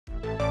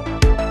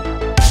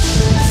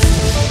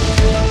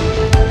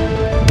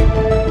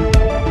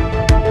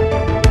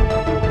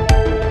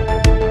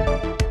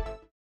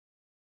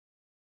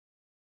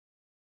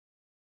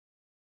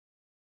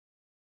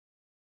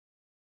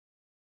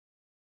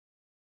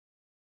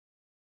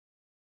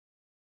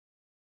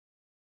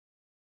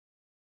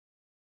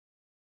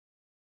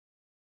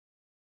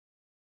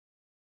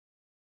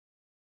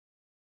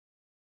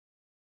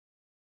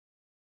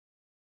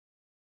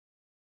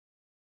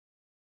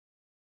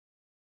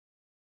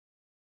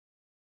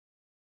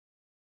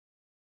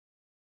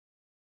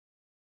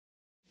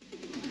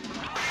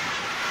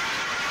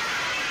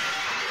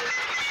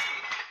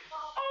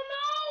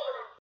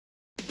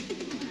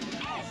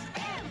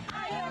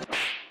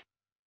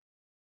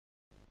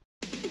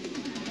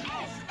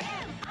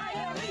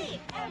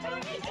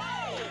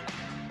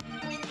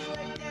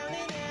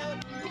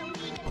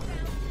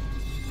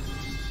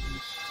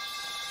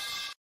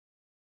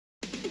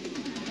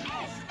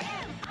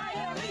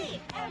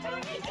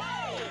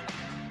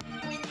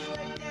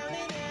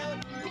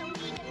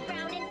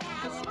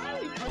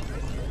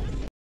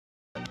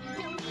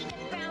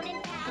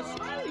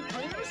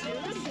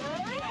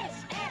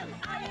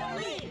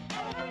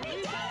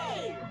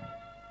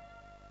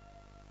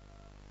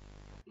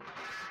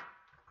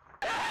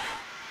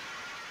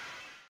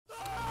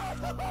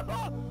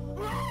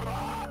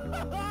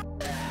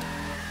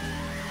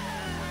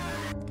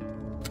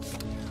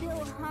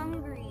Still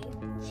hungry.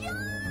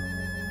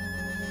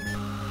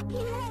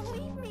 You won't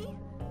leave me,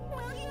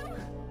 will you?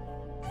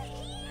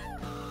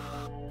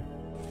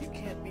 You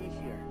can't be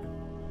here.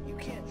 You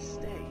can't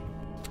stay.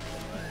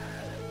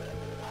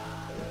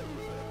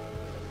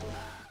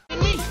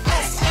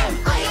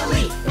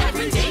 𝐒𝐿𝐢,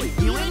 every day,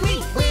 you and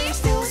me, we're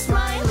still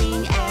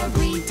smiling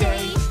every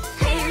day.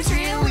 There's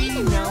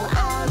really no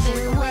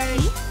other way.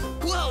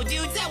 Whoa,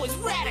 dude, that was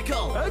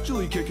radical!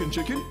 Actually, Kickin'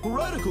 Chicken,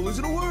 radical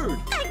isn't a word.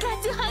 I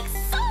got to hug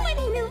so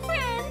many new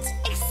friends,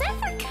 except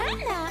for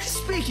𝐿𝐸.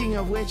 Speaking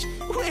of which,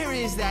 where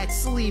is that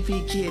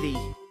sleepy kitty?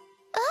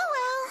 Oh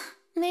well,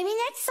 maybe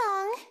next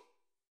song.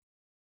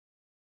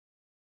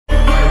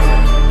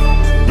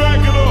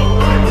 Back it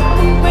up!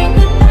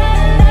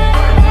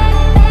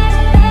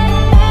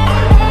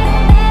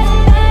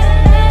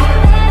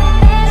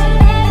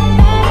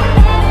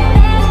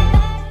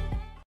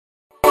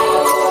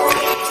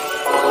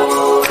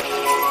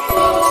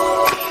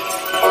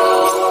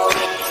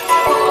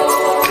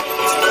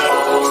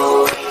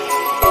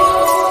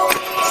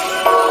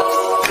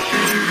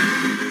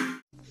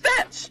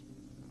 Fetch!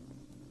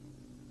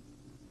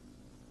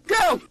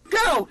 Go!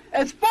 Go!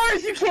 As far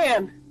as you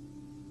can!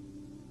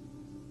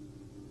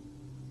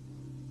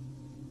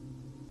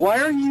 Why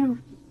are you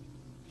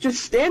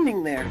just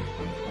standing there?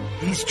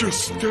 He's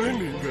just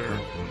standing there,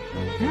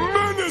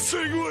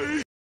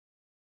 menacingly!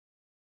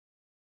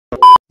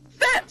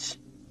 Fetch!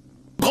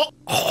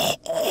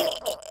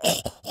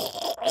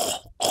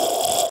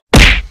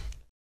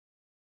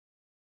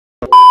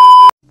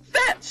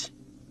 Fetch!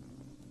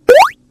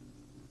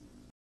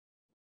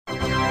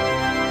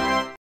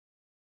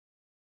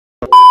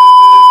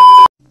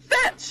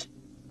 Fetch!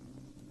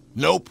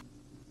 Nope.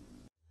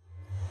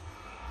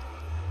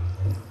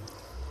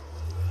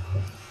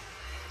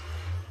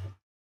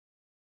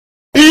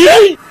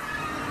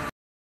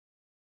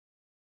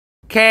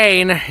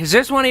 Kane, is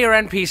this one of your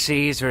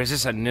NPCs, or is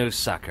this a new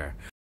sucker?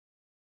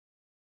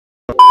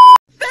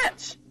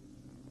 Fetch!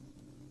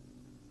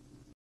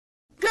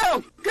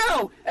 Go!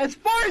 Go! As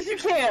far as you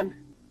can!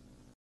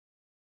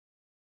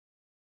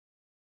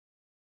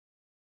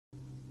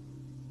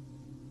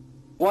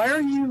 Why are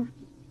you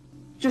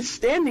just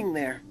standing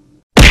there?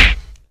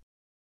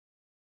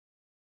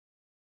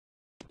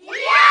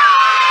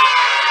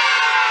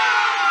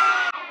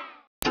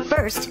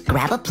 First,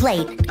 grab a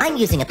plate. I'm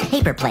using a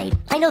paper plate.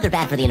 I know they're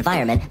bad for the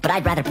environment, but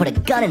I'd rather put a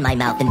gun in my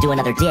mouth than do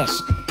another dish.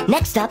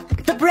 Next up,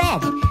 the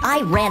bread.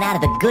 I ran out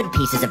of the good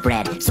pieces of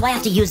bread, so I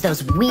have to use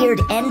those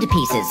weird end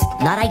pieces.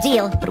 Not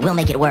ideal, but we'll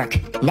make it work.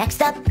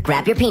 Next up,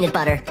 grab your peanut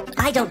butter.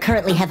 I don't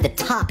currently have the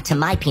top to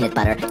my peanut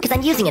butter, because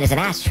I'm using it as an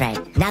ashtray.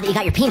 Now that you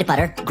got your peanut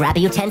butter, grab a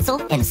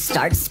utensil and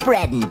start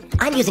spreading.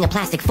 I'm using a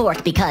plastic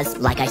fork because,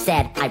 like I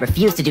said, I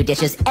refuse to do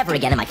dishes ever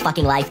again in my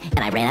fucking life,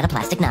 and I ran out of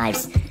plastic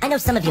knives. I know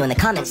some of you in the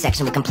comments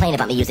section would complain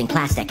about me using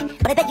plastic,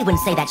 but I bet you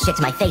wouldn't say that shit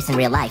to my face in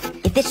real life.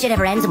 If this shit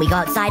ever ends and we go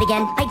outside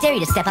again, I dare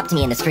you to step up to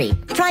me in the street.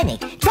 Try me!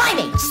 Try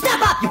me!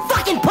 Step up, you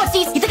fucking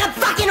pussies! You think I'm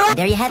fucking right?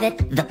 There you have it,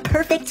 the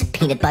perfect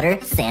peanut butter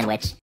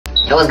sandwich.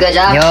 Yo, what's good,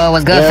 y'all? Yo,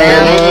 what's good,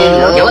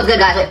 fam? Yo, what's good,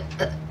 guys?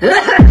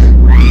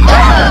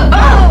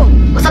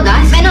 What's up,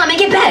 guys? Man,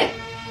 get back!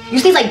 You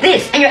sneeze like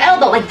this, and your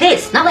elbow like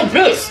this, not like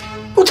this.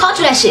 Who taught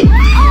you that shit?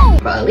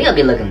 Bro, Leo'll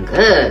be looking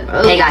good,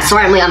 bro. Hey, guys,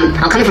 sorry, I'm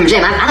coming from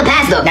gym. I have a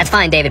pass, though. That's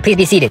fine, David. Please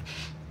be seated.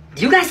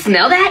 Do you guys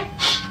smell that?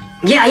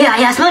 Yeah,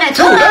 I smell that,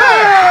 too.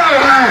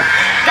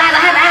 Guys,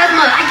 I have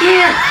asthma. I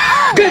can't.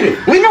 David,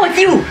 we know it's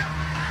you!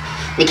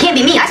 It can't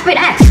be me. I sprayed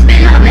Axe.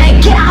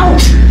 Man, get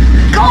out!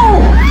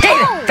 Go!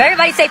 David, for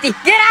everybody's safety,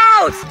 get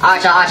out!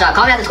 Alright, y'all.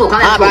 Call me after school.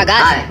 Alright,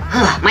 guys.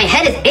 Alright. My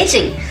head is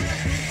itching.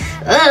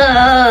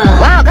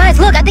 Wow, guys,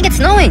 look, I think it's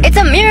snowing. It's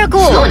a miracle.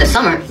 Snow in the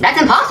summer?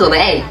 That's impossible, but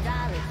hey.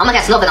 I'm gonna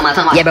get snow on my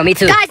tongue. Yeah, bro, me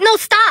too. Guys, no,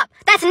 stop!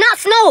 That's not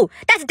snow!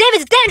 That's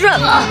David's dandruff!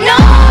 No!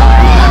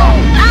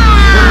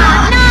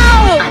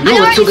 I knew it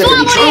was too good to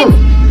be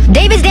true.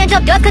 David's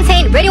dandruff does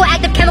contain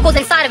radioactive chemicals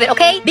inside of it,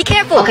 okay? Be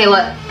careful. Okay,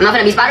 what? I'm not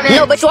gonna be Spider-Man?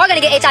 No, but you are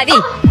gonna get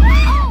HIV.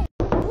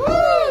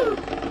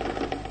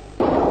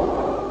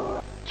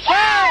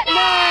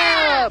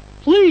 Catnap!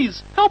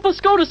 Please, help us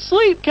go to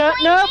sleep,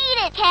 Catnap! Please eat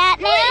it, Catnap!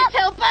 Please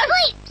help us!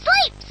 Sleep!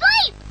 Sleep!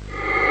 Sleep!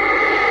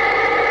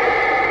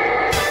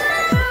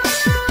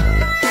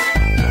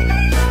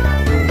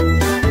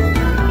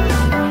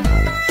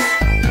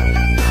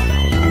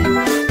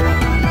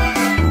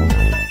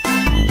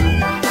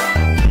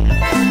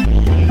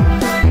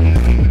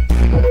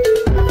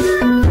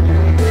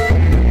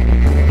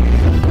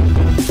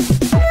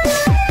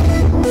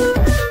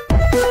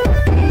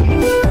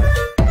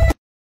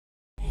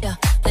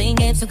 Playing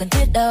games so cần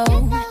thiết đâu.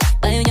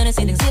 Bao nhiêu nhân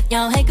xin đừng giết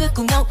nhau, hãy cứ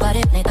cùng nhau qua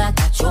đêm này ta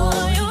cả trôi.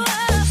 Dù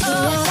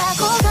em đã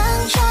cố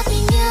gắng cho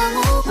tình yêu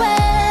ngủ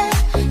quên,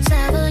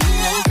 xa vời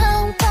như anh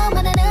không có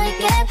mà là nơi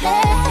kép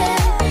hết,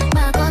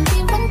 mà con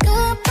tim vẫn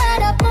cứ ba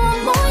đập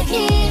mỗi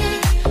khi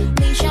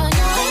mình cho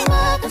nhau ánh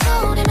mắt thật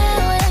sâu để mê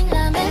ơi anh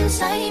làm em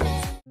say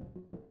mê.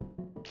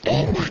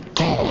 Oh my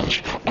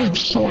gosh, I'm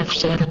so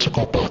excited to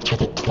go back to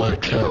the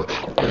daycare.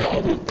 I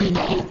haven't been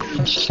happy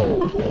in so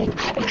long.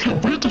 I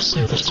can't wait to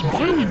see the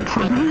smiling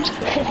critters.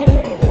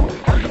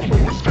 I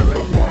know it's been a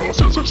while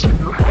since I've seen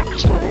your happy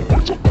smile.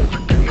 What's up with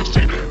you can you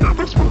see? Your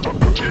best friend's on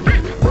the TV.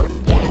 Red,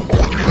 white,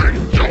 orange, green,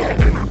 yellow,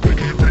 and a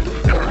biggie beat.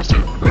 Yeah, I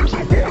see, there's a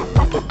war,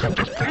 purple, and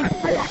just green.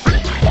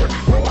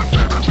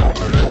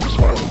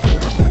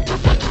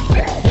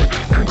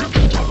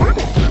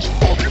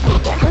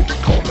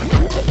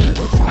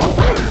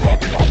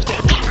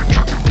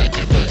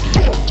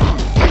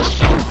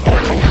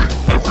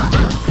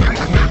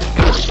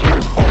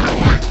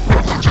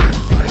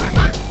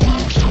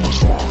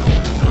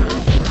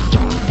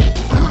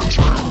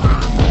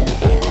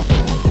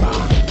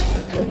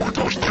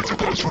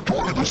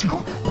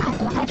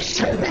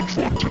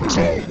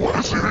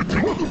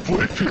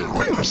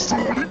 So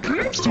many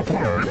games to play,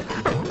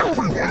 and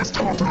everyone's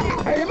talented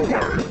in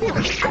their own way. What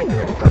a show!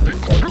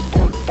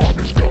 Happy